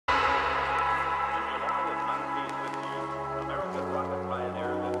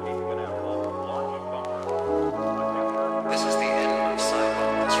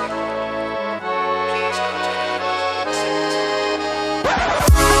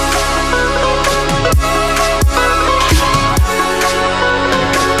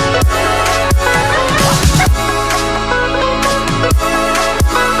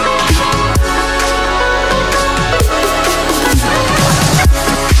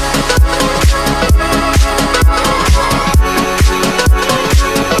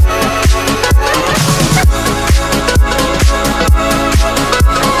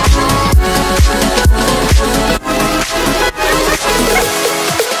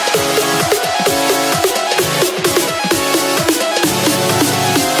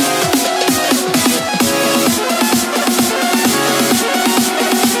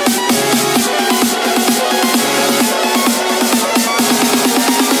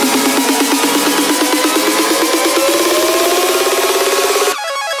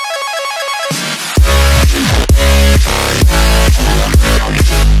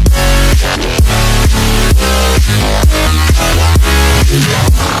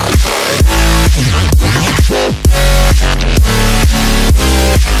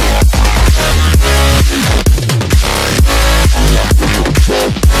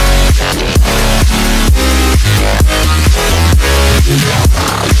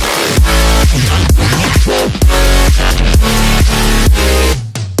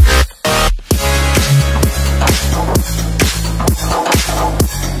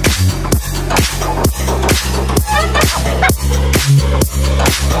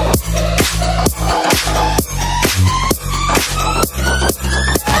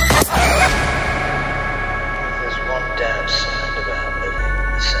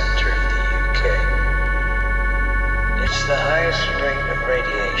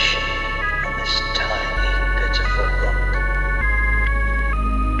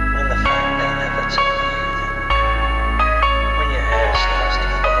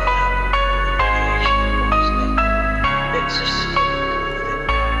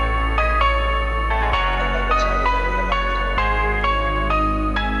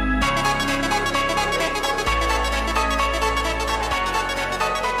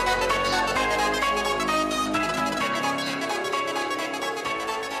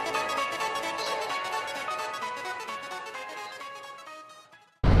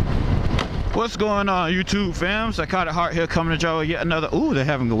What's going on, YouTube fam? Sycotic Heart here, coming to y'all with yet another. Ooh, they're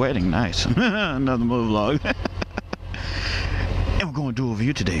having a wedding. Nice. Another motor vlog. And we're going to do a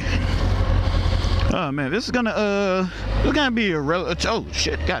review today. Oh man, this is gonna be a oh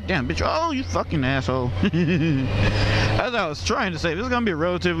shit, goddamn bitch. Oh, you fucking asshole. As I was trying to say, this is gonna be a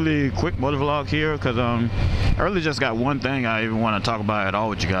relatively quick motor vlog here, because I really just got one thing I even want to talk about at all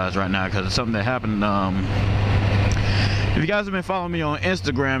with you guys right now, because it's something that happened. If you guys have been following me on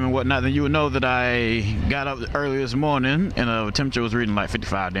Instagram and whatnot, then you would know that I got up early this morning and the temperature was reading like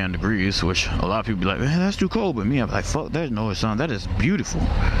 55 damn degrees, which a lot of people be like, man, that's too cold. But me, I'm like, fuck that noise, son. That is beautiful.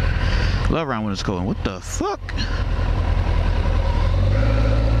 Love around when it's cold. What the fuck?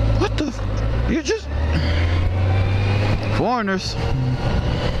 What the? You're just foreigners.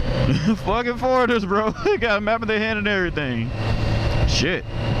 Fucking foreigners, bro. They got a map in their hand and everything. Shit.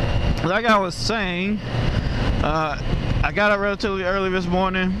 Like I was saying, I got up relatively early this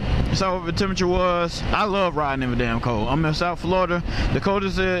morning, saw what the temperature was. I love riding in the damn cold. I'm in South Florida. The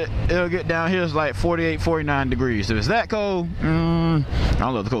coldest it'll get down here is like 48, 49 degrees. If it's that cold, I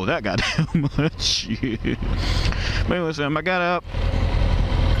don't love the cold that goddamn much. But anyway, Sam, I got out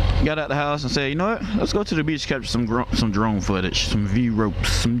the house and said, you know what? Let's go to the beach, capture some drone footage,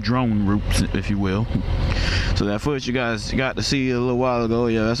 some drone ropes, if you will. So that footage you guys got to see a little while ago,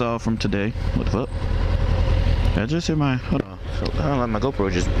 yeah, that's all from today. What the fuck? I just hit my, hold on, I don't like my GoPro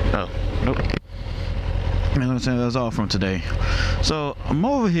just, oh, nope. You know what I'm saying? That's all from today. So I'm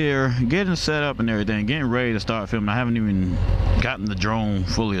over here getting set up and everything, getting ready to start filming. I haven't even gotten the drone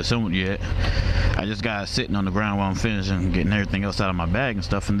fully assembled yet. I just got it sitting on the ground while I'm finishing getting everything else out of my bag and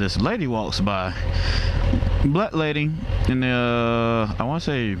stuff, and this lady walks by. Black lady in the I want to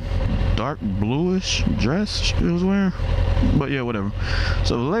say dark bluish dress she was wearing, but yeah, whatever.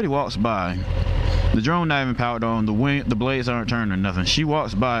 So the lady walks by. The drone not even powered on, the blades aren't turned or nothing. She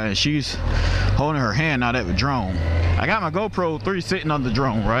walks by and she's holding her hand out at the drone. I got my GoPro 3 sitting on the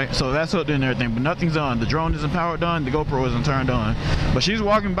drone, right? So that's hooked in and everything, but nothing's on. The drone isn't powered on, the GoPro isn't turned on. But she's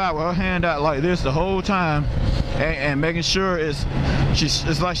walking by with her hand out like this the whole time and making sure it's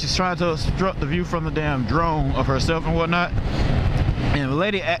like she's trying to obstruct the view from the damn drone of herself and whatnot. And the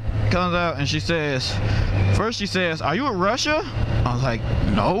lady comes out and she says, first she says, "Are you with Russia?" I was like,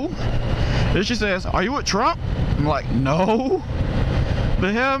 "No." Then she says, "Are you with Trump?" I'm like, "No."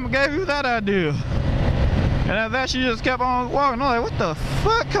 The hell gave you that idea? And after that, she just kept on walking. I'm like, what the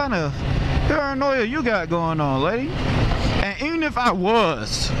fuck kind of paranoia you got going on, lady? And even if I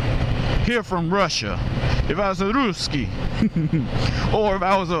was here from Russia, if I was a Ruski, or if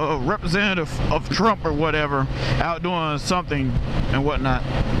I was a representative of Trump or whatever, out doing something and whatnot,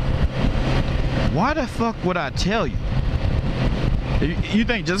 why the fuck would I tell you? You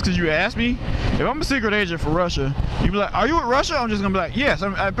think just because you asked me? If I'm a secret agent for Russia, you'd be like, "Are you with Russia?" I'm just gonna be like, "Yes,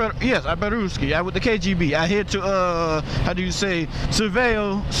 I Belarusky. I with the KGB. I here to how do you say,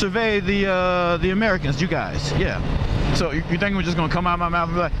 survey the Americans, you guys." Yeah. So you think we're just gonna come out of my mouth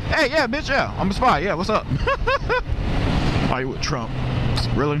and be like, "Hey, yeah, bitch, yeah, I'm a spy. Yeah, what's up?" Are you with Trump?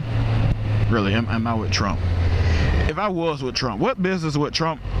 Really? Really? Am I with Trump? If I was with Trump, what business would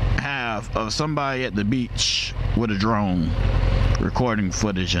Trump have of somebody at the beach with a drone recording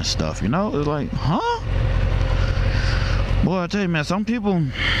footage and stuff? You know, it's like, huh? Boy, I tell you, man, some people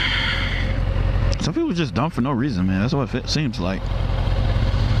just dumb for no reason, man. That's what it seems like.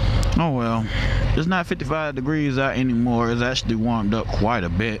 Oh well, it's not 55 degrees out anymore. It's actually warmed up quite a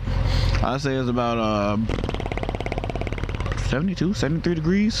bit. I'd say it's about 72, 73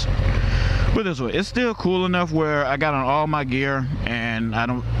 degrees. But this way, it's still cool enough where I got on all my gear and I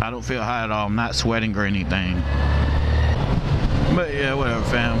don't feel hot at all. I'm not sweating or anything. But yeah, whatever,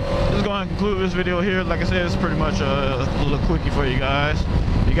 fam. Just going to conclude this video here. Like I said, it's pretty much a little quickie for you guys.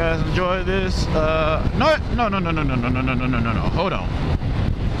 You guys enjoy this? No. Hold on.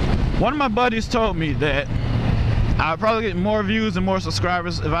 One of my buddies told me that I'll probably get more views and more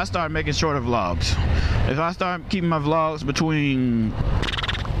subscribers if I start making shorter vlogs. If I start keeping my vlogs between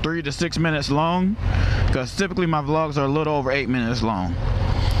 3 to 6 minutes long, because typically my vlogs are a little over 8 minutes long.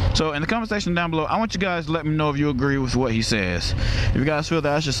 So in the comment section down below, I want you guys to let me know if you agree with what he says. If you guys feel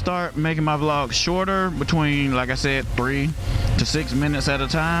that I should start making my vlogs shorter, between, like I said, 3 to 6 minutes at a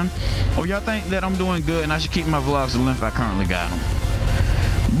time, or y'all think that I'm doing good and I should keep my vlogs the length I currently got them.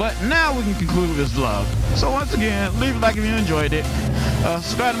 But now we can conclude this vlog. So once again, leave a like if you enjoyed it.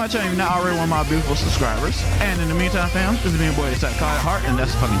 Subscribe to my channel if you're not already one of my beautiful subscribers. And in the meantime, fam, this is me and boy, it's that Sycotic Heart, and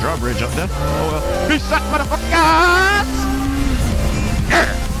that's the fucking drawbridge up there. Oh well. Peace out, motherfuckers!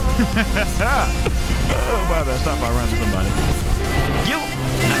 Yeah! Oh, my bad. Stop by running somebody.